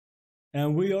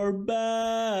And we are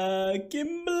back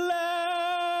in black.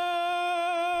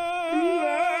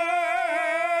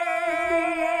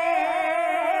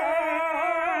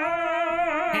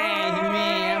 Hey,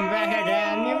 me, I'm back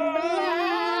again in black.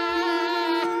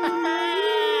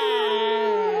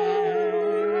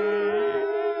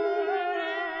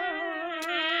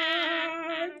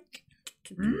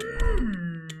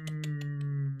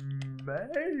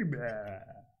 Baby.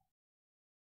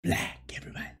 Black,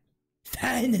 everyone.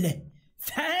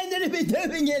 Finally we're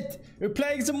doing it! We're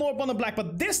playing some more Bontu Black,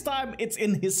 but this time it's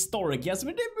in Historic. Yes,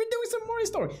 we're doing some more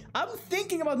Historic. I'm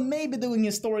thinking about maybe doing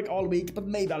Historic all week, but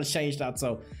maybe I'll change that,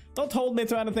 so don't hold me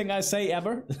to anything I say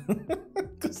ever.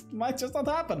 Because it might just not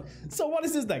happen. So what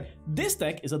is this deck? This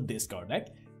deck is a discard deck.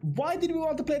 Why did we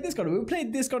want to play discard? We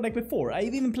played discard deck before.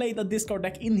 I've even played a discard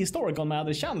deck in Historic on my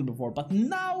other channel before, but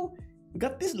now we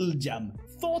got this little gem.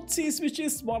 Thoughtseize, which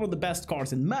is one of the best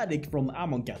cards in Magic from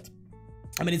Amonkhet.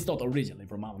 I mean, it's not originally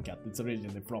from Amonkhet, it's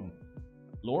originally from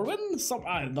Lorwyn?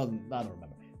 I don't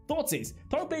remember. Thoughtseize.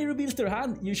 Target player reveals their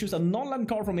hand, you choose a non-land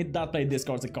card from it, that player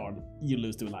discards a card, you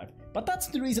lose 2 life. But that's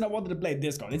the reason I wanted to play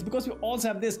this card. It's because we also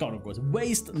have this card, of course,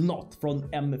 Waste Not from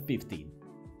M15.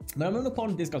 When an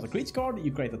opponent discards a creature card,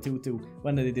 you create a 2/2.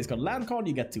 When they discard a land card,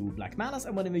 you get 2 black manas,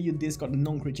 and whenever you discard a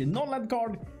non-creature non-land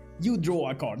card, you draw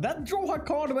a card. That draw a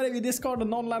card whenever you discard a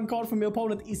non-land card from your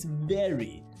opponent is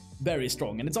very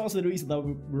strong, and it's also the reason that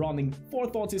we're running 4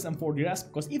 Thoughtseize and 4 Duress,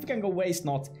 because if you can go Waste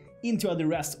Not into a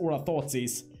Duress or a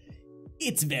Thoughtseize,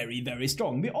 it's very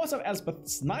strong. We also have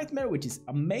Elspeth's Nightmare, which is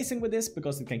amazing with this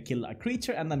because it can kill a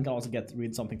creature and then can also get rid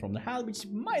of something from the hand, which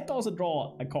might also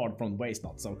draw a card from Waste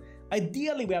Not. So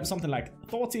ideally we have something like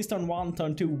Thoughtseize turn 1,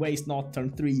 turn 2, Waste Not,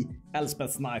 turn 3,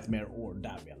 Elspeth's Nightmare or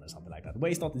Davriel or something like that.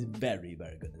 Waste Not is very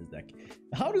good in this deck.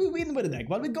 How do we win with the deck?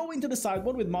 Well, we go into the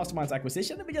sideboard with Mastermind's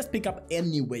Acquisition and we just pick up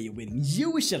any way of winning.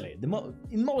 Usually,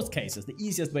 in most cases, the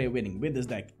easiest way of winning with this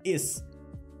deck is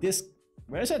this.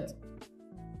 Where is it?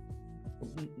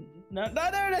 No,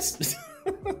 there it is!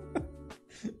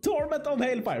 Torment of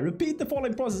Hailfire. Repeat the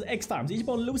following process X times. Each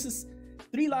opponent loses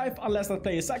 3 life unless that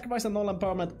player sacrifices a non-land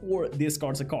permanent or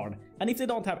discards a card. And if they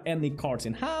don't have any cards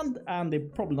in hand, and they're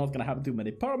probably not gonna have too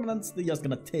many permanents, they're just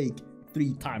gonna take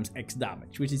 3 times X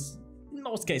damage, which is in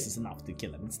most cases enough to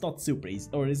kill them. It's not super easy,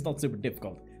 or it's not super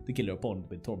difficult to kill your opponent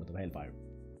with Torment of Hailfire.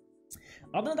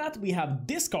 Other than that, we have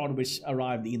this card which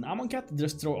arrived in Amonkhet.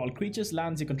 Destroy all creatures,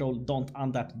 lands you control don't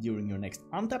untap during your next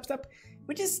untap step,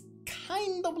 which is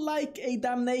kind of like a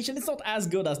Damnation. It's not as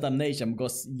good as Damnation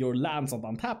because your lands don't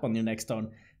untap on your next turn,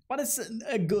 but it's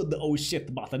a good oh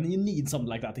shit button. You need something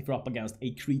like that if you're up against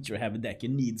a creature heavy deck. You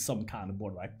need some kind of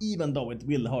board wipe, even though it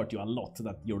will hurt you a lot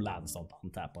that your lands don't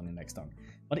untap on your next turn.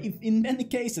 But if in many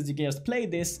cases you can just play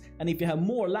this, and if you have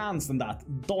more lands than that,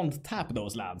 don't tap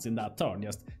those lands in that turn.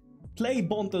 Just play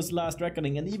Bontu's Last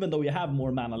Reckoning, and even though you have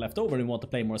more mana left over and you want to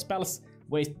play more spells,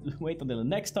 wait until the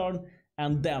next turn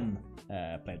and then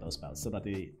play those spells so that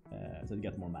you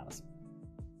get more manas.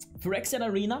 Phyrexian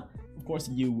Arena, of course,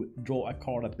 you draw a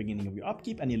card at the beginning of your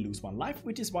upkeep and you lose 1 life,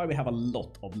 which is why we have a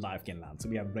lot of life gain lands. So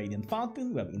we have Radiant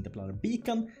Fountain, we have Interplanar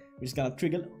Beacon, which is gonna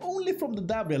trigger only from the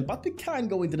Davriel, but we can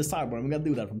go into the sideboard and we're gonna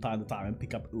do that from time to time and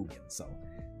pick up Ugin. So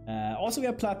also we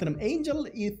have Platinum Angel,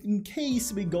 if in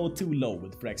case we go too low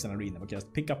with Phyrexian Arena, we can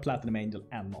just pick up Platinum Angel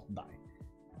and not die.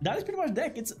 That is pretty much the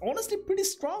deck. It's honestly pretty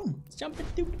strong. Let's jump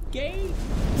into the game.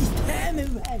 It's time,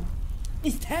 everyone.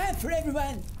 It's time for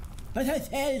everyone but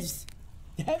ourselves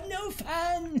to have no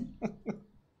fun.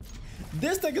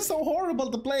 This deck is so horrible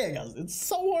to play against. It's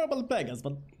so horrible to play against,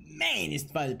 but man, it's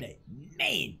fun to play.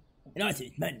 Man. And also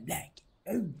it's Bontu Black.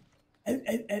 Oh.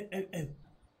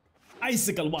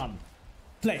 Icicle 1.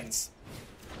 Plains.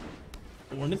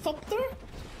 Ornithopter?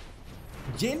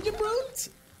 Gingerbrute?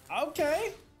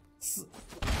 Okay. Is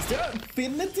there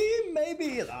affinity?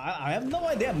 Maybe. I have no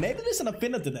idea. Maybe there's an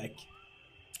affinity deck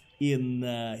in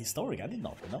Historic. I did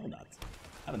not know that.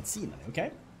 I haven't seen any,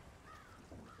 okay?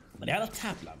 But they had a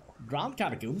tap land. Ground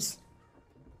Catacombs.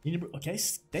 Gingerbrute. Okay,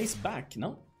 stays back.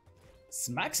 No.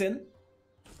 Smacks in.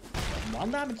 1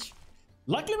 damage.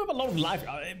 Luckily we have a lot of life.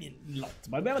 I mean, lot.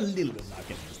 But we have a little bit of life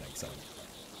in this deck, so.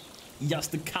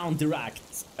 Just to counteract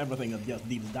everything that just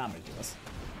deals damage to us.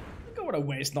 Go with a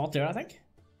Waste Not here, I think.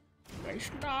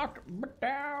 Waste Not, but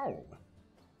down.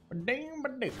 Ba-ding,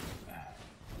 ba-ding.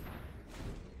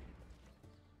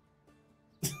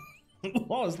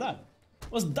 What was that?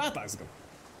 What's that, Icicle?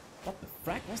 What the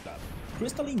frack was that?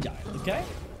 Crystalline Giant, okay.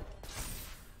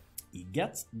 He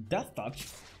gets Death Touch.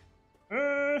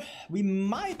 We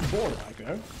might board wipe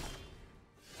here.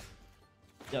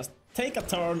 Just take a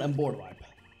turn and board wipe.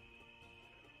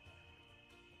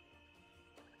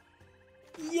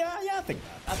 Yeah, I think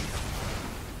that.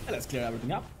 Let's clear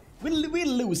everything up. We'll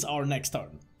lose our next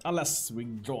turn. Unless we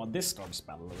draw a discard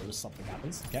spell or something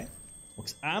happens. Okay.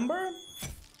 Looks Amber.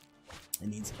 It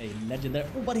needs a legendary.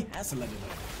 Oh, but it has a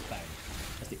legendary. Bang.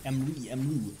 That's the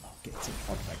Emru. Okay, it's an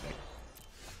artifact there.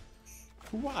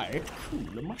 Quite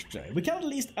cool, must say. We can at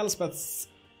least Elspeth's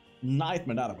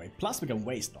Nightmare that way. Plus we can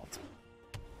waste not.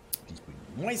 Which is pretty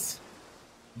nice.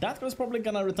 That was probably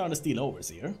gonna return the Steel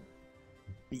Overseer.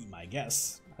 Be my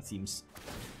guess. That seems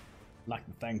like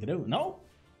the thing to do. No?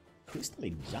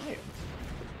 Crystalline Giant.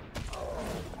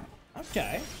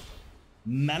 Okay.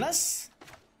 Menace?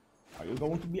 Are you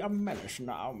going to be a menace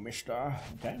now, mister?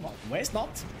 Okay, well, waste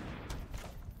not.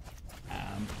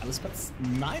 And Elspeth's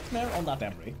Nightmare on that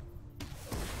Emery.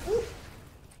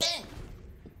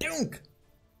 Dunk!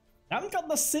 Haven't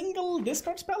got a single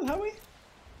discard spell, have we?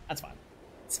 That's fine.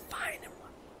 It's fine,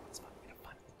 everyone. It's fine. We're gonna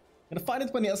find it. We're gonna find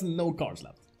it when he has no cards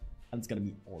left. And it's gonna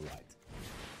be alright.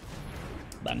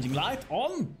 Vanishing Light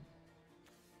on!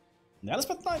 The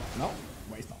Elspeth Knight? No,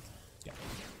 waste not. Yeah.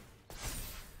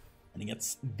 And he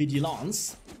gets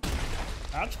Vigilance.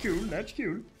 That's cool, that's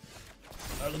cool.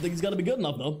 I don't think it's gonna be good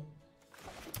enough though.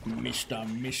 Mishta.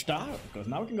 Because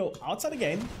now we can go outside the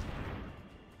game.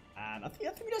 And I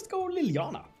think we just go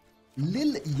Liliana.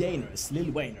 Lil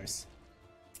Wainers.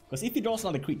 Because if he draws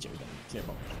another creature, then clear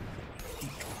both.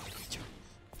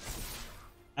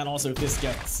 And also if this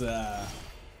gets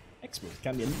Expert, it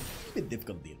can be a little bit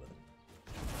difficult to deal with.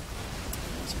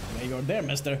 So there you are there,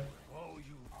 mister. Oh,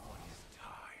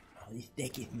 this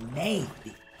deck is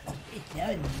nasty. Oh, it's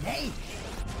so nasty.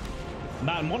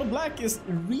 Man, Mono Black is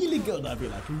really good, I feel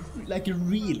like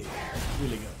really good.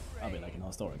 I feel like in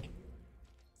Historic.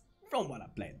 From what I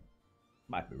played.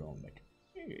 Might be wrong, but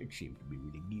it seemed to be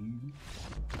really good.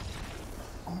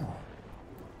 Oh.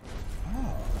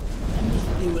 I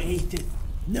missed the Oasis.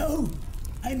 No!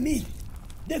 I missed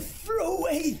the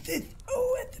Oasis!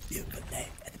 Oh, that's a beautiful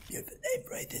name. That's a beautiful name,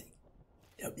 Oasis.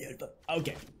 So beautiful.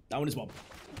 Okay, down with the swamp.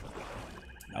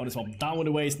 Down with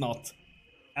the waste not.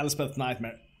 Elspeth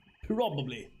Nightmare.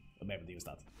 Probably. I'll be able to use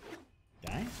that.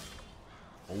 Okay.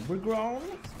 Overgrown.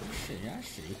 I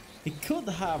see. He could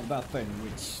have that thing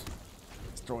which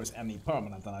destroys any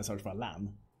permanent and I search for a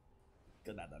land.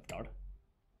 Could have that card.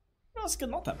 No, he could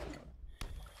not have that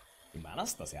card.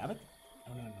 Manas, does he have it?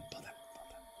 No, don't have it.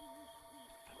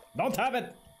 Don't have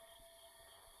it!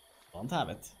 Don't have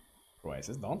it.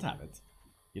 Oasis, don't have it.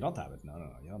 You don't have it. No,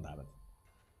 you don't have it.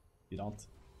 You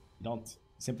don't.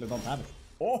 Simply don't have it.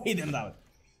 Oh, he didn't have it.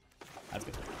 That's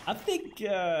good. I think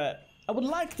I would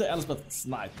like the Elspeth's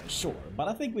Nightmare, sure, but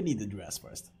I think we need the Duress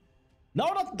first.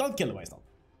 No, don't kill the Waste Knot.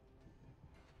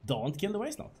 Don't kill the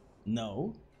Waste Knot.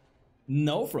 No.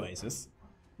 No for Oasis.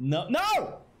 No.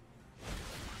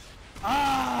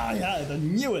 Ah, yeah, I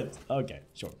knew it. Okay,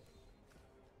 sure.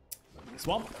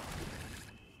 Swamp.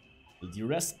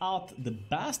 Duress out the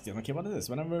Bastion. Okay, what is this?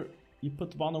 Whenever you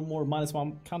put one or more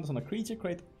 -1 counters on a creature,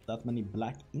 create that many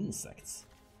black insects.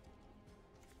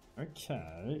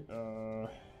 Okay,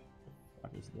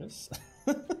 what is this?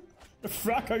 The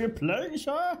fuck are you playing,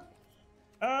 sir?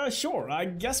 Sure, I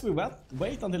guess we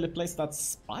wait until it plays that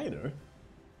spider.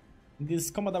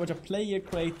 This combat damage a player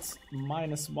creates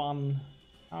 -1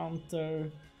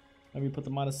 counter. Maybe put a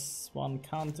 -1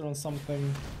 counter on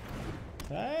something.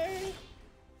 Okay.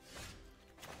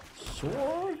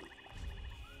 Sure.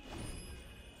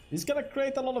 He's gonna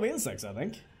create a lot of insects, I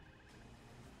think.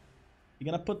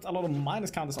 You're gonna put a lot of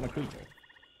minus counters on a creature.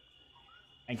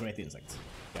 And create insects.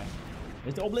 Okay.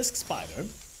 There's the Obelisk Spider.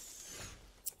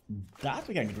 That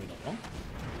we can get rid of, no?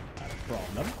 Not a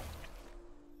problem.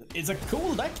 It's a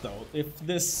cool deck though. If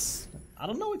this... I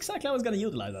don't know exactly how I was gonna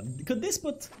utilize that. Could this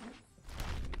put...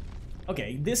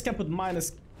 Okay, this can put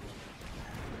minus...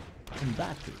 on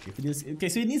that creature. If it is... Okay,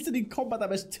 so it needs to do combat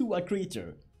damage to a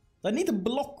creature. So I need to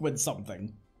block with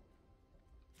something.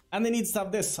 And it needs to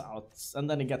have this out, and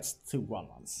then it gets 2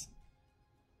 1/1s.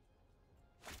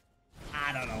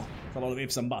 I don't know. It's a lot of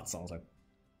ifs and buts, also. A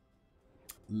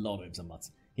lot of ifs and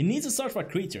buts. He needs to search for a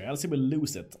creature, else he will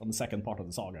lose it on the second part of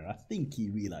the saga. I think he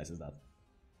realizes that.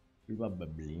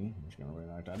 Probably. I'm just gonna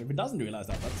rewrite that. If he doesn't realize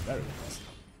that, that's very impressive.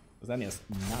 Because then he has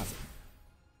nothing.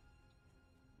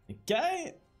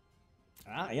 Okay.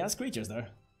 Ah, he has creatures there.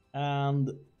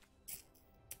 And...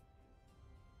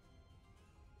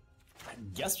 I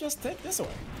guess just take this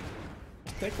away.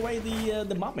 Take away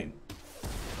the mummy.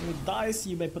 When it dies,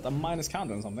 you may put a minus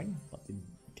counter on something. But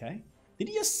okay. Did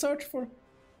he just search for...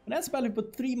 When that spell, you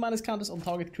put 3 minus counters on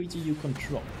target creature you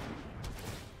control.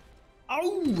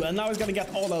 Oh, and now he's gonna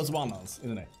get all those 1/1s,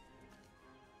 isn't it?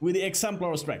 With the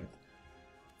Exemplar of Strength.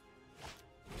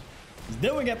 He's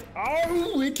doing it.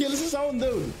 Oh, he kills his own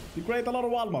dude. He creates a lot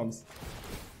of wild ones.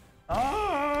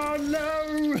 Oh,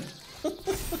 no.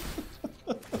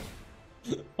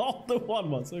 All the wild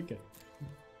ones, okay.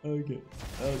 Okay,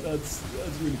 that's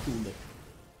really cool though.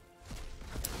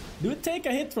 Do we take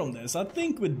a hit from this? I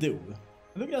think we do.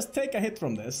 I think we just take a hit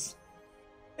from this.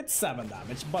 It's 7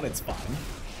 damage, but it's fine.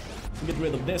 Get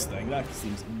rid of this thing, that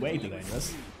seems way too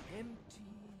dangerous.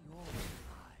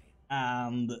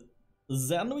 And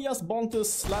then we just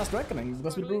Bontu's Last Reckoning,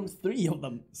 because we drew 3 of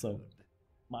them, so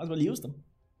might as well use them.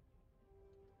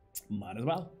 Might as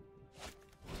well.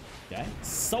 Okay,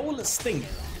 Soul Stinger.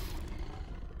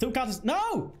 2 counters,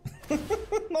 no!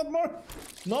 Not more!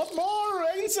 Not more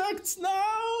insects,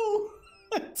 no!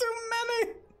 Too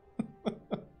many!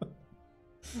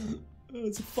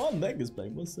 It's a fun deck this play,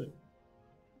 must say.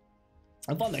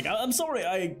 A fun deck. I'm sorry,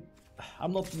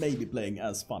 I'm not maybe playing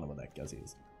as fun of a deck as he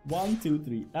is. 1, 2,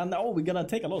 3, and oh, we're gonna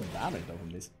take a lot of damage though from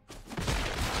this.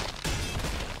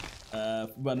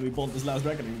 When we bought this Last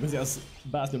Reckoning, because yes,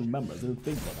 Bastion remembers, I didn't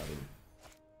think about that really.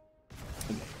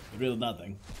 Okay, get rid of that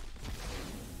thing.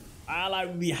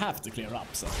 We have to clear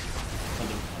up, so.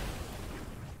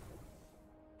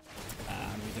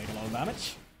 And we take a lot of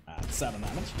damage. 7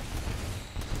 damage.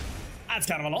 That's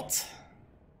kind of a lot.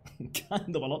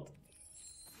 Kind of a lot.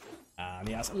 And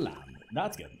he has a land.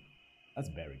 That's good. That's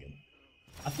very good.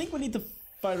 I think we need to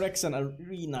Phyrexian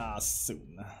Arena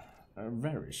soon.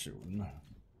 Very soon.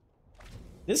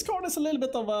 This card is a little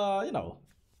bit of a, you know,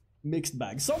 mixed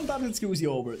bag. Sometimes it screws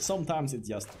you over, sometimes it's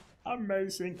just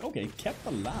amazing. Okay, kept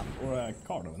a land or a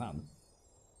card of an hand.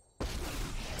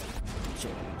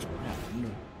 Sure, I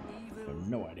have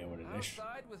no idea what it is.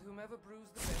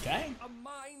 Okay.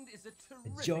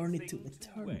 A journey to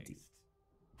eternity.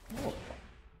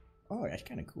 Oh, that's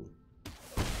kind of cool.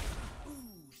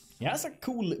 He has a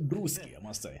cool brewski, I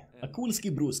must say. A cool ski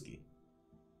brewski.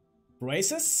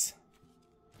 Braces.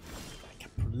 I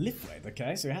can proliferate,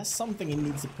 okay? So he has something he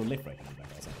needs to proliferate.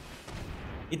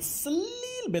 It's a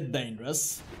little bit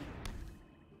dangerous.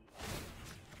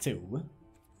 2.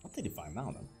 What did he find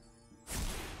now then?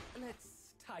 Let's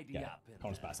tidy up.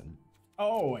 Carn's passing.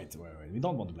 Oh, wait. We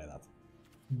don't want to play that.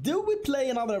 Do we play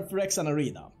another Phyrexian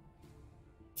Arena?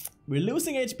 We're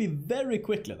losing HP very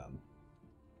quickly then.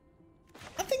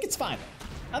 I think it's fine.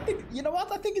 I think, you know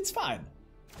what? I think it's fine.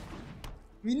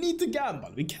 We need to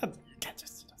gamble. You can't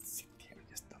just sit here and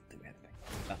just don't do anything.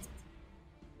 That's it.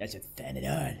 That's just fan it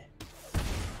on.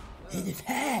 In the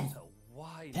fan.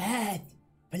 Bad.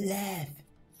 Believe.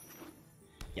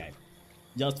 Yeah.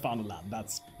 Just found a land.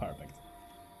 That's perfect.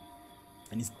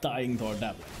 And he's dying to our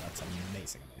Davriel. That's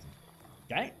amazing.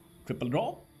 Okay. Triple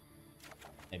draw.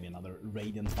 Maybe another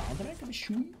Radiant Fountain. Can we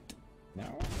shoot?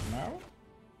 No.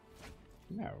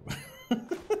 No,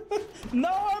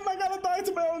 am I gonna die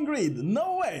to my own greed?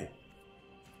 No way!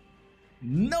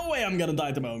 No way I'm gonna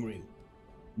die to my own greed.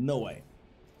 No way.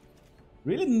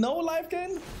 Really? No life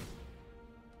gain?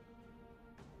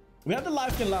 We have the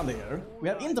life gain land here, we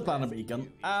have Interplanar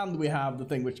Beacon, and we have the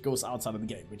thing which goes outside of the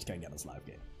game, which can get us life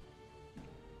gain.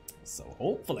 So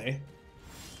hopefully...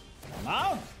 Come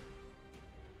on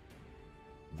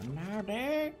now,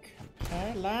 Dick.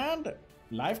 Okay, land.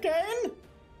 Life gain?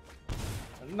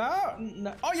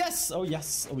 No. Oh yes.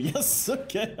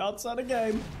 Okay, outside the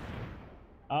game.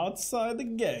 Outside the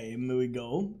game we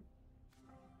go.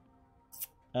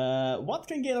 What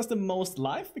can get us the most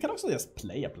life? We can also just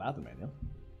play a Platinum,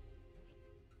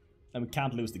 and we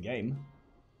can't lose the game.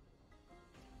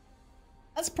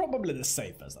 That's probably the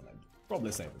safest, I think. Probably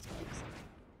the safest.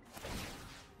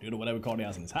 You know, whatever card he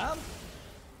has in his hand.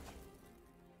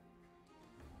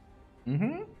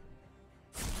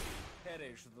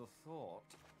 Perish the thought.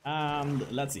 And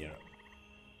let's see here.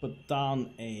 Put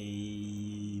down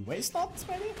a waste knot,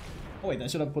 maybe? Oh wait, I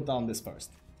should have put down this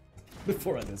first.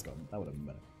 Before I discard. That would have been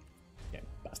better. Okay,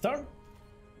 pass turn.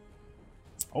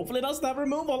 Hopefully it doesn't have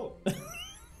removal.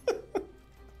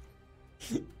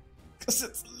 Because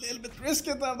it's a little bit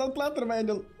risky to have that Platinum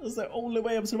Angel. That's the only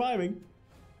way of surviving.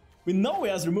 We know he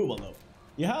has removal though.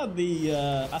 He had the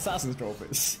Assassin's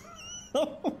Trophies.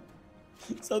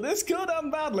 So this could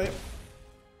end badly.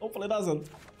 Hopefully it doesn't.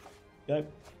 Okay.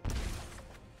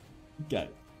 Okay.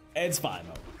 It's fine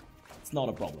though. It's not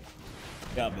a problem.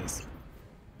 We have this.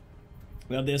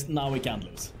 We have this, now we can't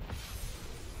lose.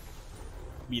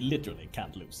 We literally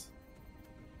can't lose.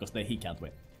 Because he can't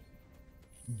win.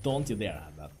 Don't you dare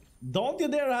have that. Don't you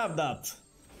dare have that!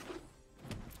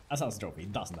 Assassin's Trophy,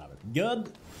 doesn't have it.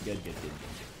 Good. Good.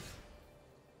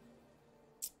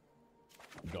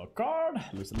 Draw a card,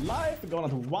 lose a life, we're going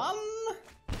to 1.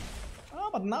 Oh,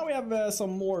 but now we have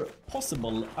some more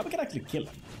possible... Oh, we can actually kill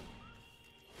him.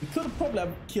 We could probably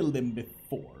have killed him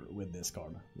before with this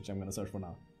card, which I'm gonna search for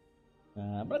now.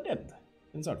 But I didn't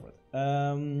search for it.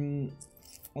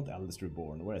 Not Eldest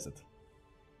Reborn, where is it?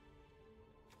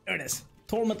 There it is.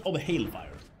 Torment of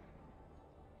Hailfire.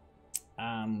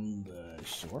 And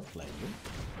sure, play you.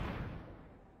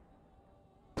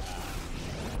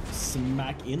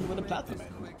 Smack in with a Platinum.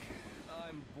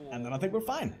 And then I think we're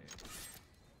fine.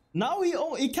 Now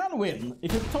he can win.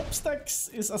 If his top stacks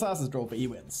is Assassin's Trophy, he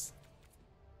wins.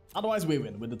 Otherwise we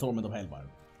win with the Torment of Hailfire.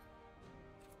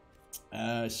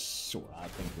 Sure, I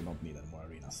think we don't need any more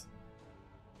arenas.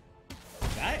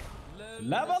 Okay.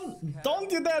 11.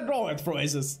 Don't you dare draw it,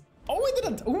 Phyrexian. Oh, we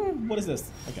didn't. Ooh, what is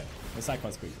this? Okay, the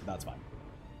sacrifice creep. That's fine.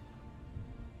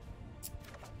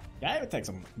 Okay, we take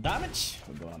some damage.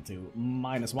 We're going to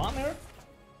 -1 here.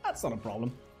 That's not a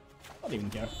problem. Don't even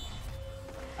care.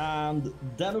 And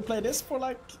then we play this for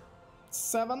like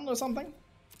 7 or something.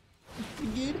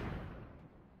 Pretty good.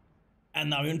 And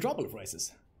now you're in trouble,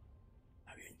 Phyrexian.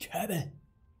 Now you're in trouble.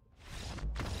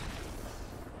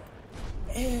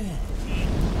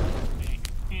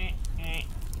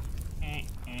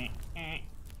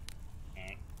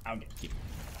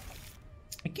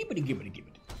 Okay, keep it.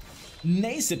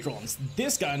 Nacitrons.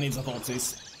 This guy needs a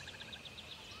Thoughtseize.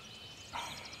 I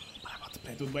want to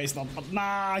play it with waste not, but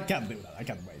nah, I can't do that. I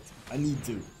can't wait. I need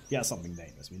to. He has something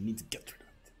dangerous. We need to get rid of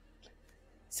it.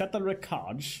 Settle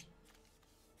Recharge.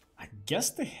 I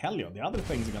guess the Helio. The other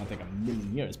things are gonna take a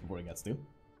million years before it gets to.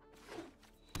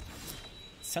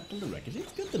 Settle the Wreckage.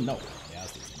 It's good to know. Yeah,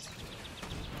 these things.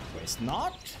 Waste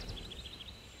not.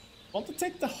 Want to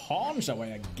take the Haunch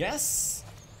away, I guess.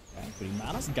 Okay, 3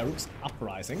 manas. Garruk's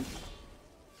Uprising.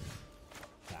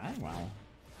 Okay, well.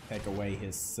 Take away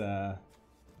his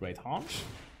Great Haunch.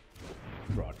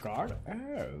 Draw a card.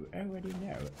 Oh, already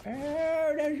know.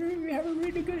 Oh, we have a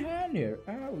really good hand here.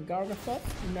 Oh, Gargathot?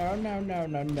 No,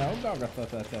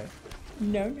 Gargathot.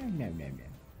 No.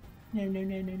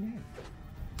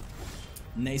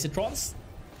 Nacitrons.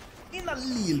 In a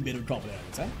little bit of trouble, I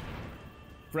would say.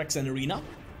 Phyrexian Arena.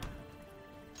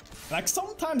 Like,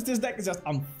 sometimes this deck is just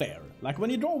unfair. Like, when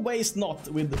you draw Waste Not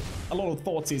with a lot of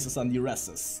Thoughtseizes and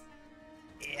Duresses,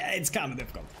 yeah, it's kind of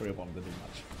difficult for your opponent to do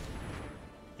much.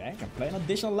 Okay, can play an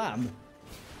additional land.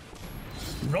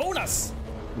 Ronas!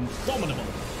 Indomitable!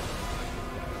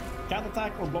 Can't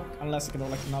attack or block unless you can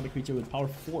elect another creature with power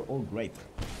 4 or greater.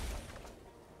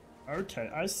 Okay,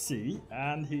 I see.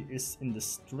 And he is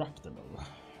indestructible.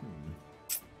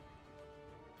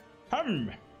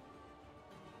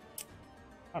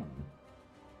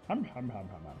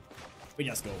 We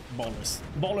just go Bolas.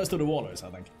 Bolas to the Wallers,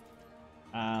 I think.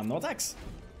 No attacks.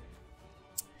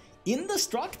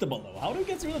 Indestructible though. How do we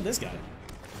get rid of this guy?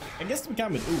 I guess we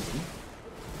can with Ugin.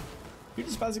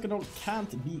 Creature spells you control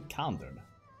can't be countered.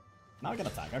 Now we can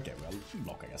attack. Okay, well,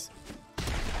 block, I guess.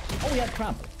 Oh, we had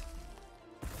Trample.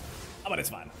 Oh, but it's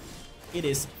fine. It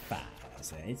is fine. I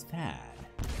say it's fine.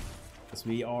 Because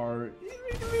we're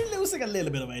losing a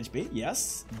little bit of HP,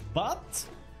 yes, but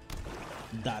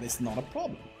that is not a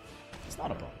problem. It's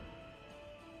not a problem.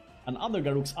 Another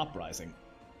Garruk's Uprising.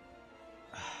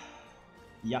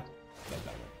 Yeah, take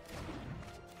that away.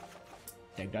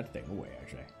 Take that thing away,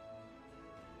 actually.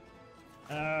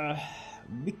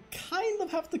 We kind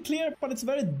of have to clear it, but it's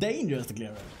very dangerous to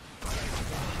clear it.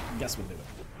 Guess we'll do it.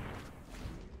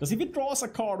 Because if it draws a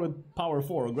card with power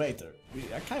 4 or greater, we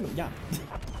are kind of, yeah,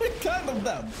 we're kind of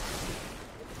dead.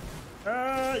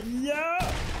 Yeah,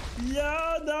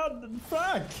 that,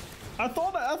 Frank, I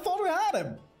thought we had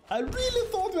him. I really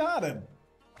thought we had him.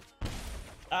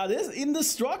 This is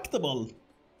indestructible.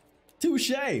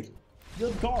 Touché.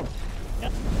 Good card.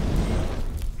 Yeah.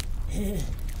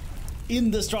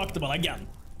 Indestructible again.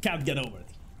 Can't get over it.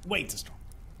 Way too strong.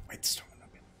 Way too strong.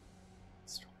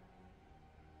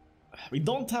 We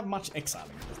don't have much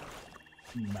exiling.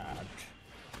 Mad.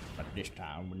 But this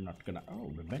time we're not gonna. Oh,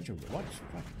 Revenge of what?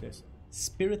 Fuck this.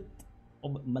 Spirit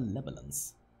of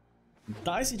Malevolence.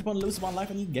 Dies each one, lose 1 life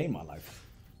and you gain 1 life.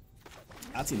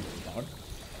 That's overpowered.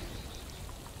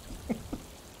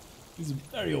 He's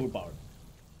very overpowered.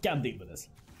 Can't deal with this.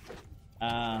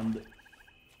 And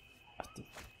what the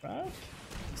fuck?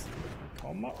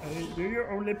 Do you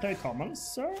only play commons,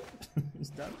 sir?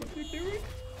 Is that what you're doing?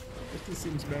 This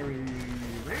seems very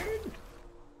weird.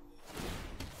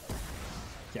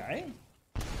 Okay.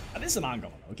 And this is an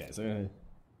uncommon. Okay, so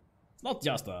it's not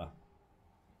just a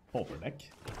pauper deck.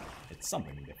 It's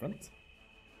something different.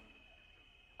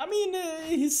 I mean,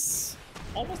 he's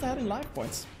almost ahead in life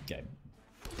points. Okay.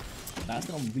 That's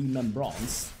on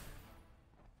Remembrance.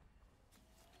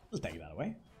 We'll take that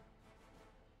away.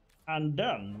 And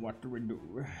then, what do?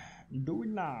 Do we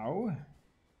now?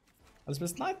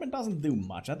 Elspeth's Nightmare doesn't do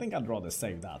much. I think I'd rather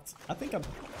save that. I think I'd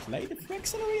play the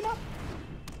Phyrexian Arena.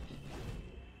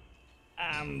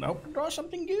 And hope to draw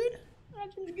something good.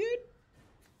 That seems good.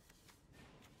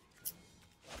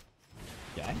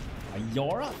 Okay. A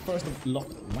Yara, first of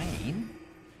Locthwain.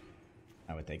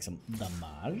 I will take some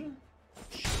damage.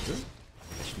 Sure.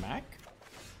 Smack.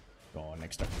 Draw an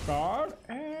extra card.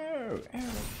 Oh,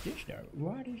 what's this now?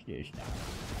 What is this now?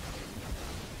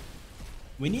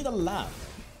 We need a land.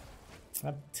 I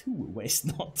have 2 waste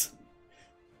not.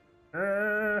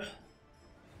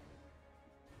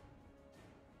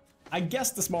 I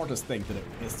guess the smartest thing to do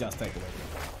is just take away.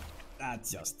 That's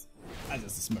just the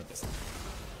smartest.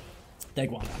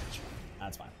 Take 1 damage.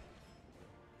 That's fine.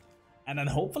 And then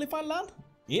hopefully find land.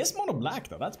 He is mono black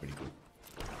though, that's pretty cool.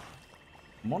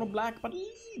 Mono black, but a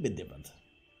little bit different.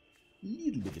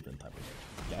 Little bit different type of thing.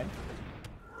 Okay.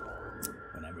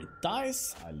 Whenever it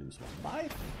dies, I lose 1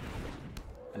 life.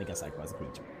 And he can sacrifice a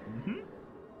creature.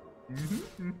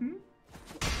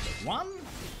 Take 1.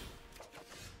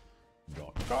 Draw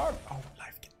a card. Oh,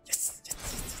 life gain. Yes.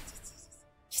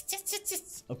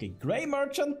 Yes. Okay, Grey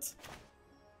Merchant.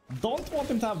 Don't want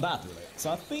him to have that really.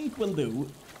 So I think we'll do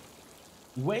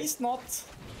Waste Not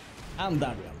and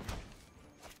Davriel.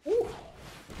 Ooh.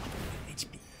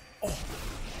 HP. Oh.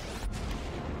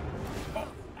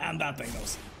 And that thing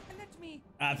goes.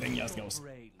 That thing just goes.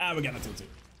 And we get a 2-2.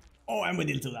 Oh, and we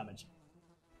deal 2 damage.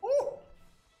 Ooh.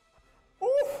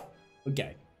 Ooh.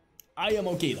 Okay. I am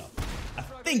okay though. I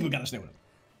think we're gonna snow him.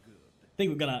 I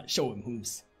think we're gonna show him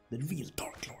who's the real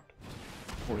Dark Lord.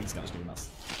 Or he's gonna snow us.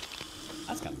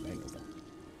 That's kind of dangerous though.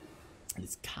 And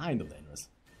it's kind of dangerous.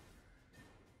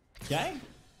 Okay.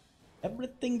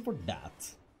 Everything for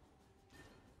that.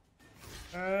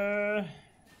 I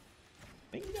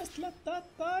think just let that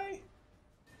die.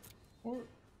 Or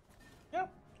yeah,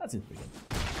 that seems pretty good.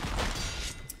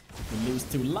 We lose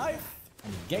 2 life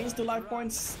and gains 2 life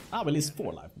points. Ah, we lose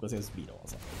 4 life because he has speed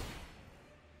also.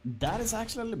 That is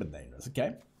actually a little bit dangerous,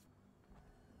 okay?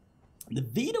 The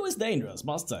veto is dangerous,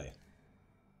 must say.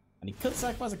 And he could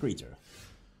sacrifice a creature.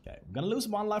 Okay, we're gonna lose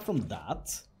 1 life from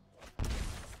that.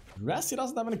 Duress, he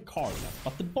doesn't have any card left,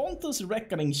 but the Bontu's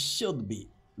Reckoning should be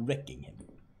wrecking him.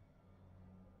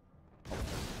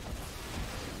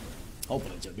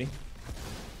 Hopefully it should be.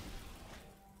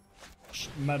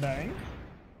 Schmadang.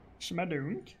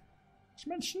 Schmadunk.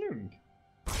 Schmadschnunk.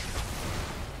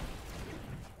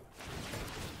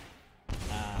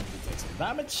 And we take some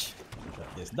damage.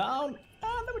 Put this down.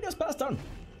 And then we just pass turn.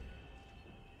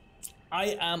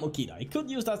 I am Okida. He could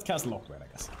use that Castle Locthwain, I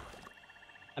guess.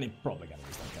 And he probably gonna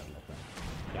use that Castle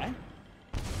Locthwain.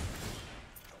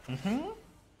 Okay.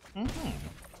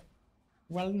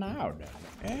 Well now then.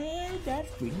 Oh, that's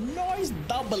pretty nice.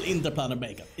 Double Interplanar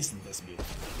Beacon. Isn't this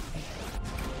beautiful?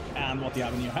 And what do you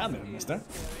have in your hand here, mister?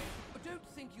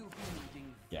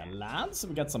 Yeah, land, so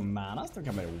we get some mana, so we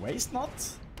can play Waste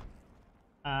Not.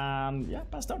 And yeah,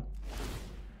 pass turn.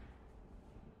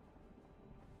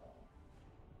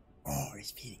 Oh,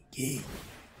 it's feeling good.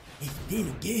 It's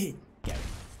feeling good. Okay.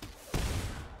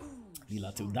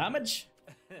 Deal 2 damage.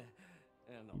 Not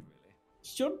really.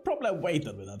 Should probably have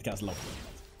waited with that Castle Locthwain.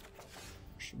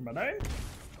 Schmadung.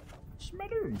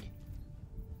 Schmadung.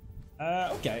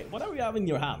 Okay, what do we have in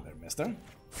your hand there, mister?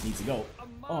 Needs to go.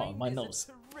 Oh, my nose.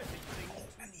 Oh,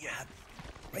 and he had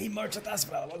Grey Merchant as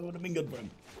well. That would have been good for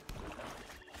him.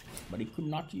 But he could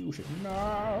not use it.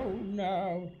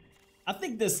 No. I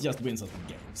think this just wins us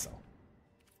the game, so. I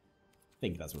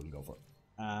think that's what we'll go for.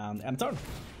 And end turn.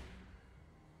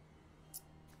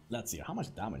 Let's see, how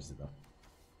much damage is it though?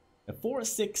 4,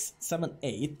 6, 7,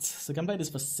 8. So I can play this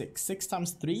for 6. 6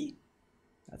 times 3.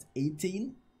 That's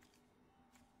 18.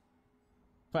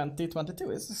 20,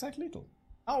 22. It's exactly lethal.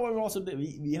 Oh, we also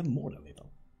we have more than lethal.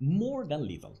 More than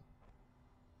lethal.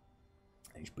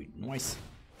 That's pretty nice.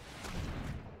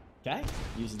 Okay,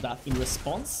 use that in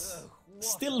response.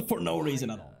 Still for no reason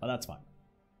at all, but that's fine.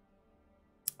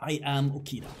 I am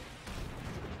Okida.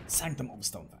 Sanctum of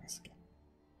Stone, thanks. Okay.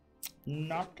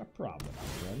 Not a problem,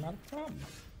 not a problem.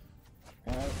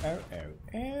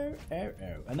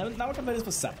 And now we can play this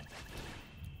for 7.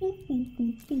 Boom, boom,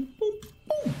 boom, boom, boom,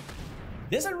 boom.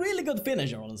 This is a really good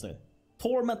finisher, honestly.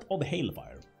 Torment of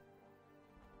Hailfire.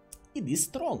 It is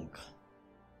strong.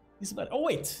 It's very... Oh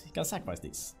wait, you can sacrifice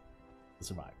these to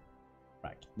survive.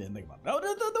 Right, didn't think about it.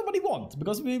 No, nobody wants,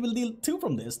 because we will deal 2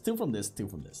 from this, 2 from this, 2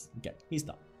 from this. Okay, he's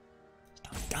done.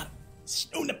 Got him.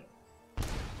 Snoon him.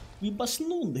 We just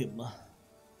snooned him.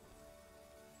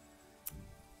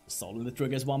 Solving the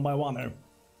triggers 1 by 1 here.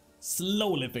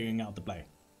 Slowly figuring out the play.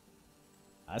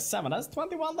 That's 7, that's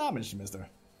 21 damage, mister.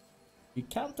 You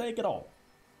can't take it all.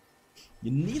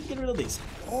 You need to get rid of this.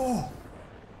 Oh!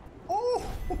 Oh!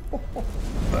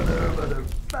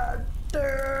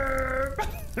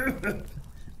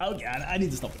 Okay, I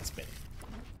need to stop with the spin.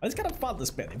 It's kind of fun to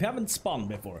spin. If you haven't spun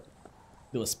before,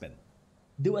 do a spin.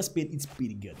 Do a spin, it's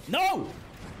pretty good. No!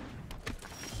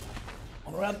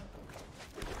 Alright.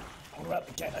 Alright,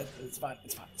 okay, it's fine,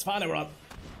 it's fine. It's fine, everyone.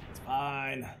 It's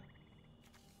fine.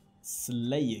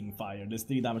 Slaying fire. There's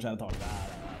 3 damage on the target.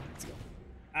 Let's go.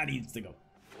 I need to go.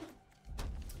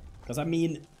 Because I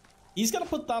mean, he's gonna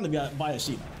put down the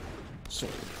Phyrexian. Sure.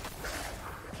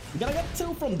 We're gonna get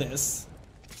 2 from this.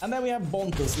 And then we have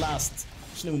Bontu's last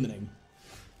Schnoondering.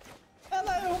 And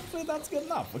hopefully that's good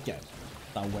enough. Okay.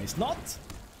 That waste not.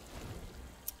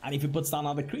 And if he puts down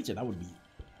another creature, that would be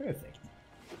perfect.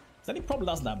 Then he probably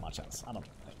doesn't have much else. I don't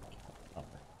think.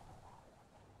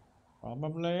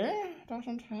 Probably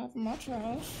doesn't have much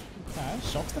else. Okay,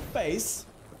 shocks the face.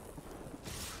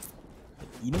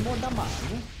 Even more damage.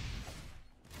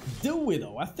 Do we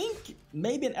though? I think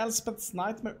maybe an Elspeth's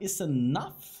Nightmare is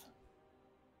enough.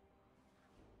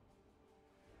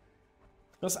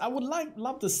 Because I would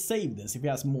love to save this if he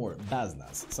has more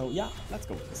Basnas. So yeah, let's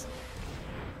go with this.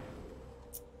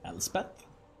 Elspeth's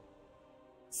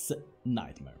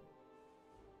Nightmare.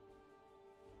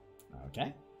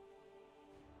 Okay.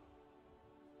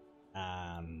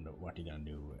 And what are you gonna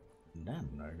do? Then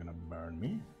they're gonna burn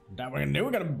me. That we're gonna do?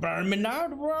 We're gonna burn me now?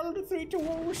 The world 3,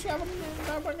 2, 7.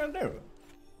 That we're gonna do?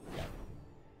 Yeah.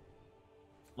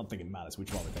 Not thinking malice,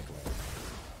 which one we take away.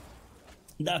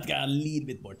 That got a little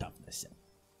bit more toughness. Yeah.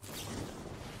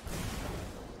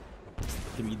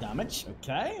 3 damage.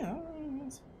 Okay.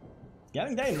 It's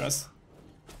getting dangerous.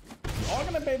 We are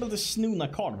gonna be able to snoon a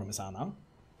card from his hand now.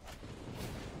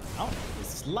 Oh,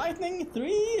 this is lightning.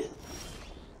 3.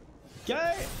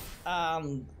 Okay.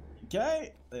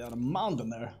 Okay. They got a mountain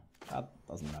there. That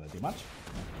doesn't matter too much.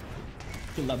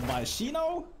 Kill that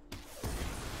Phyrexian.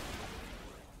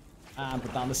 And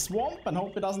put down the swamp and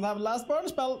hope it doesn't have the last burn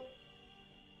spell.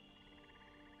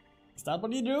 Is that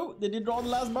what you drew? Did you draw the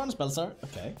last burn spell, sir?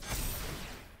 Okay.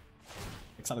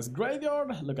 Exile his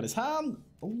graveyard. Look at his hand.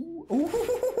 Ooh, ooh,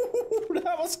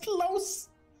 that was close.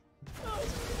 That was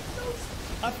really close.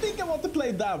 I think I want to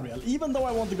play Davriel, even though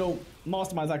I want to go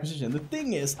Mastermind's acquisition. The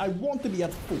thing is, I want to be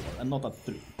at 4 and not at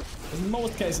 3. In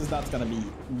most cases, that's gonna be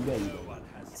way lower.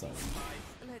 So.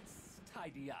 Let's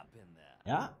tidy up in there.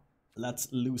 Yeah, let's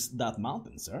lose that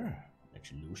mountain, sir.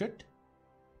 Let's lose it.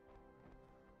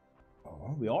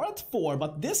 Oh, we are at 4,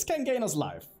 but this can gain us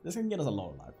life. This can get us a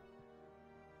lot of life.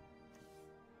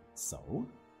 So,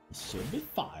 it should be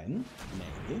fine,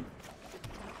 maybe.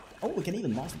 Oh, we can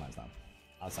even Mastermind now.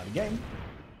 Outside the game.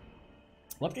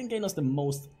 What can gain us the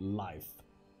most life?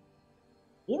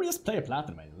 Or we just play a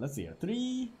Platinum Maiden. Let's see here.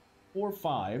 3, 4,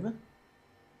 5,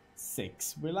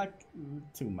 6. We're like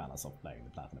 2 manas of playing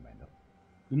the Platinum Maiden.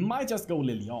 We might just go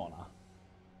Liliana.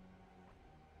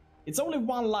 It's only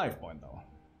 1 life point though.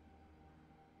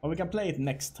 But we can play it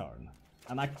next turn.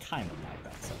 And I kind of like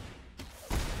that, so.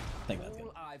 Take that.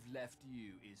 All I've left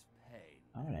you is pain.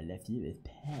 All I left you is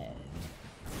pain.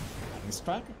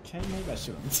 Strike? Okay, maybe I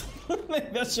shouldn't.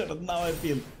 Maybe I shouldn't. Now I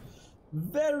feel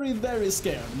very, very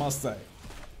scared, must say.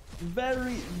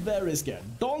 Very, very scared.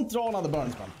 Don't draw another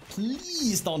burn spell.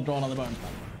 Please don't draw another burn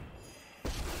spell.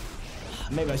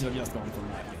 Maybe I should have just gone for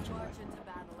life.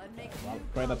 Well,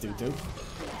 great at 2-2.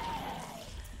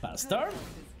 Faster.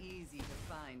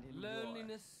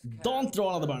 Don't draw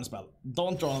another burn spell.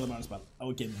 Don't draw another burn spell.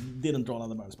 Okay, didn't draw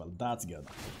another burn spell. That's good.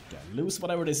 Okay, lose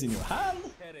whatever it is in your hand.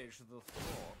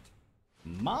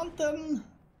 Mountain.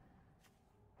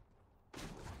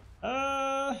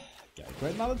 Okay,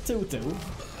 great, another 2-2.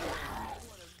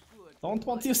 Don't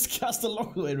want to use Castle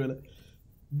Locthwain, really.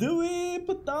 Do we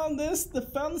put down this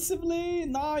defensively?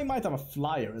 Nah, he might have a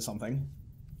flyer or something.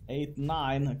 8,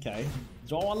 9, okay.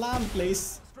 Draw a land,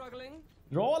 please. Struggling.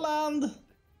 Draw a land.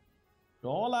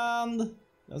 Draw a land.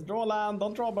 Just draw a land.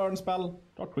 Don't draw a burn spell.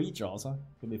 Draw a creature also.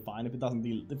 Could be fine if it doesn't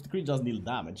deal. If the creature doesn't deal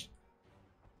damage.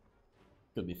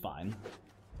 Could be fine.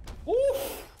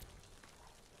 Oof!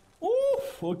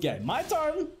 Oof! Okay, my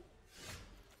turn!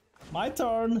 My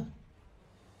turn!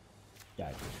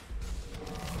 Okay.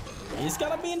 He's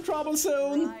gonna be in trouble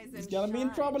soon! He's gonna be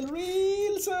in trouble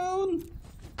real soon!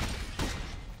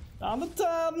 Down to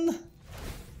 10!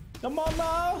 Come on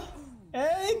now!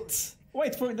 8!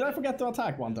 Wait, did I forget to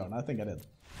attack one turn? I think I did.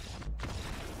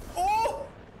 Oh!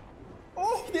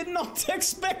 Oh! Did not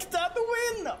expect that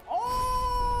win!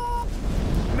 Oh!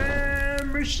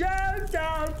 Member shout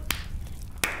out!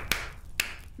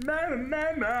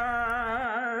 Member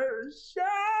shout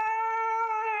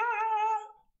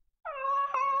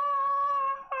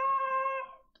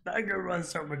Thank you everyone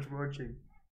so much for watching.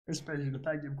 Especially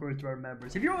thank you of course to our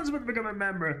members. If you also want to become a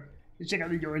member, you check out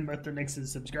the join button next to the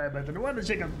subscribe button. Or want to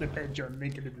check out the Patreon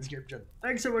link in the description.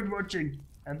 Thanks so much for watching.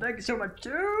 And thank you so much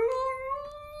to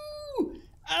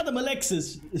Adam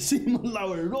Alexis, Simon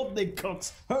Lauer, Rodney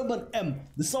Cox, Herman M,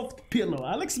 The Soft Pillow,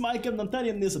 Alex Michael,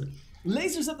 Nantarian Nissen,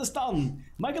 Lasers at the Stun,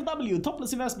 Michael W,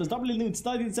 Topless Investments, W Newts,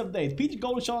 1978, Peter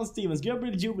Gold, Sean Stevens,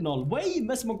 Gabriel Juvenal, Way,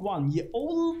 Mesmok 1, Ye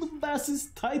Old Basses,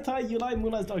 Tai Tai, Ulai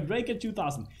Moonlight, Dark Draker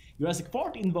 2000, Jurassic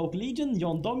Fort, Invoke Legion,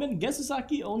 John Dogman,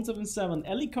 Gesusaki, Own77,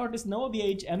 Ellie Curtis, Noah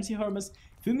VH, MC Hermes,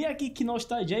 Fumiaki,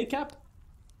 Kinoshita, JCap,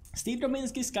 Steve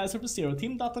Drominski, Skysurfer Zero,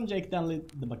 Tim Dutton, Jake Denley,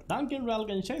 The McDuncan,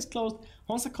 Relgan, Chase Closed,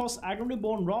 Honsa Koss, Agron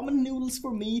Reborn, Ramen Noodles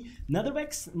for Me,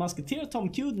 Nethervex, Musketeer, Tom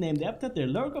Q, Named Eptet, The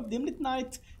Lurk of Dimlit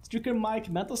Knight, Stricker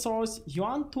Mike, Metasaurus,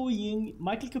 Yuan Tu Ying,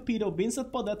 Michael Cupido, Vincent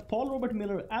Bodette, Paul Robert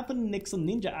Miller, Anthony Nixon,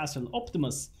 Ninja Astral,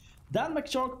 Optimus, Dan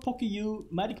McShark, Pocky U,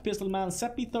 Magic Pistol Man,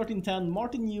 Seppi1310,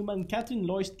 Martin Newman, Catherine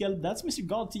Loistgeld, That's Mr.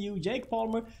 God to You, Jake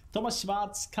Palmer, Thomas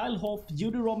Schwartz, Kyle Hoff,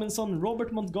 Judy Robinson,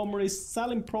 Robert Montgomery,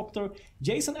 Salim Proctor,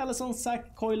 Jason Ellison,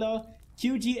 Zach Coila,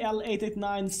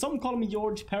 QGL889, Some Call Me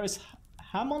George, Paris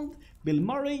Hammond, Bill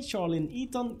Murray, Charlene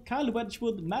Eaton, Kyle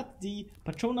Wedgwood, Matt D,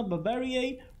 Patrona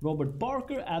Bavaria, Robert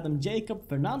Barker, Adam Jacob,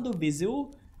 Fernando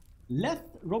Vizu,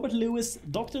 Leth, Robert Lewis,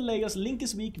 Dr. Leos,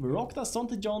 Linkus Week, Verokta,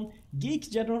 Sonte John,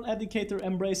 Geek General Educator,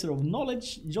 Embracer of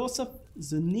Knowledge, Joseph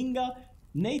Zuninga,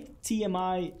 Nate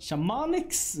TMI,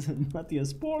 Shamanix,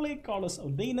 Matthias Porley, Carlos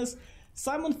Odinus,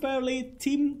 Simon Fairley,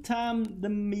 Tim Tam the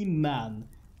Meme Man,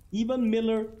 Evan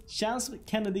Miller, Chance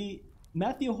Kennedy,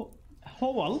 Matthew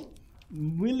Howell,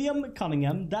 William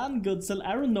Cunningham, Dan Goodsell,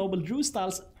 Aaron Noble, Drew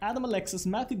Stiles, Adam Alexis,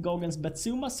 Matthew Goggins,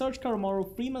 Betsuma, Serge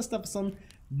Karamaro, Freeman Stephenson,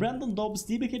 Brandon Dobbs,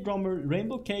 DBK Drummer,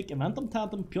 Rainbow Cake, Eventum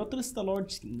Tantum, Piotr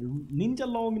Stalorch, Ninja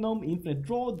Longnome, Infinite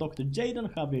Draw, Dr. Jaden,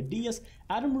 Javier Diaz,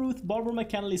 Adam Ruth, Barbara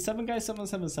McKinley,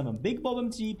 7Guy777, Big Bob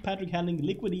MTG, Patrick Henning,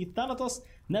 Liquidy, Thanatos,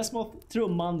 Nesmoth,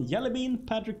 Truman, Jellybean,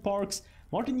 Patrick Parks,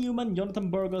 Martin Newman, Jonathan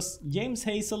Burgos, James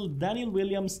Hazel, Daniel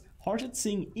Williams, Harshit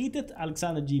Singh, Eat It,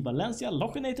 Alexander G. Valencia,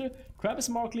 Lochinator, Travis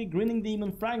Markley, Grinning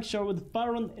Demon, Frank Sherwood,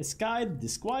 Farron, Eskide,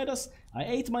 Disquidas, I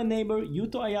Ate My Neighbor,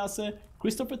 Yuto Ayase,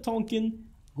 Christopher Tonkin,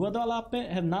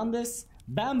 Guadalupe Hernandez,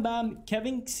 Bam Bam,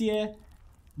 Kevin Xie,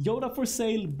 Yoda for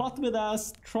Sale, Butt with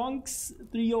Ass, Trunks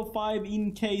 305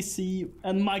 in KC,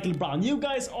 and Michael Brown. You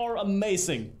guys are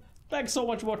amazing. Thanks so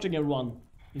much for watching, everyone.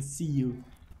 And see you.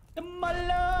 Thank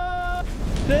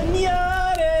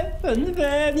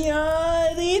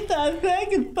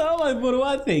you so much for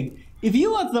watching. If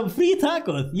you want some free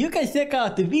tacos, you can check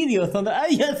out the videos on the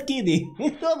I'm just kidding.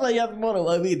 It's not just one of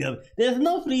my videos. There's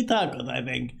no free tacos, I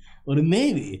think. Or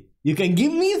maybe you can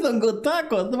give me some good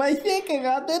tacos by checking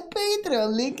out the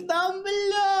Patreon link down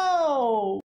below.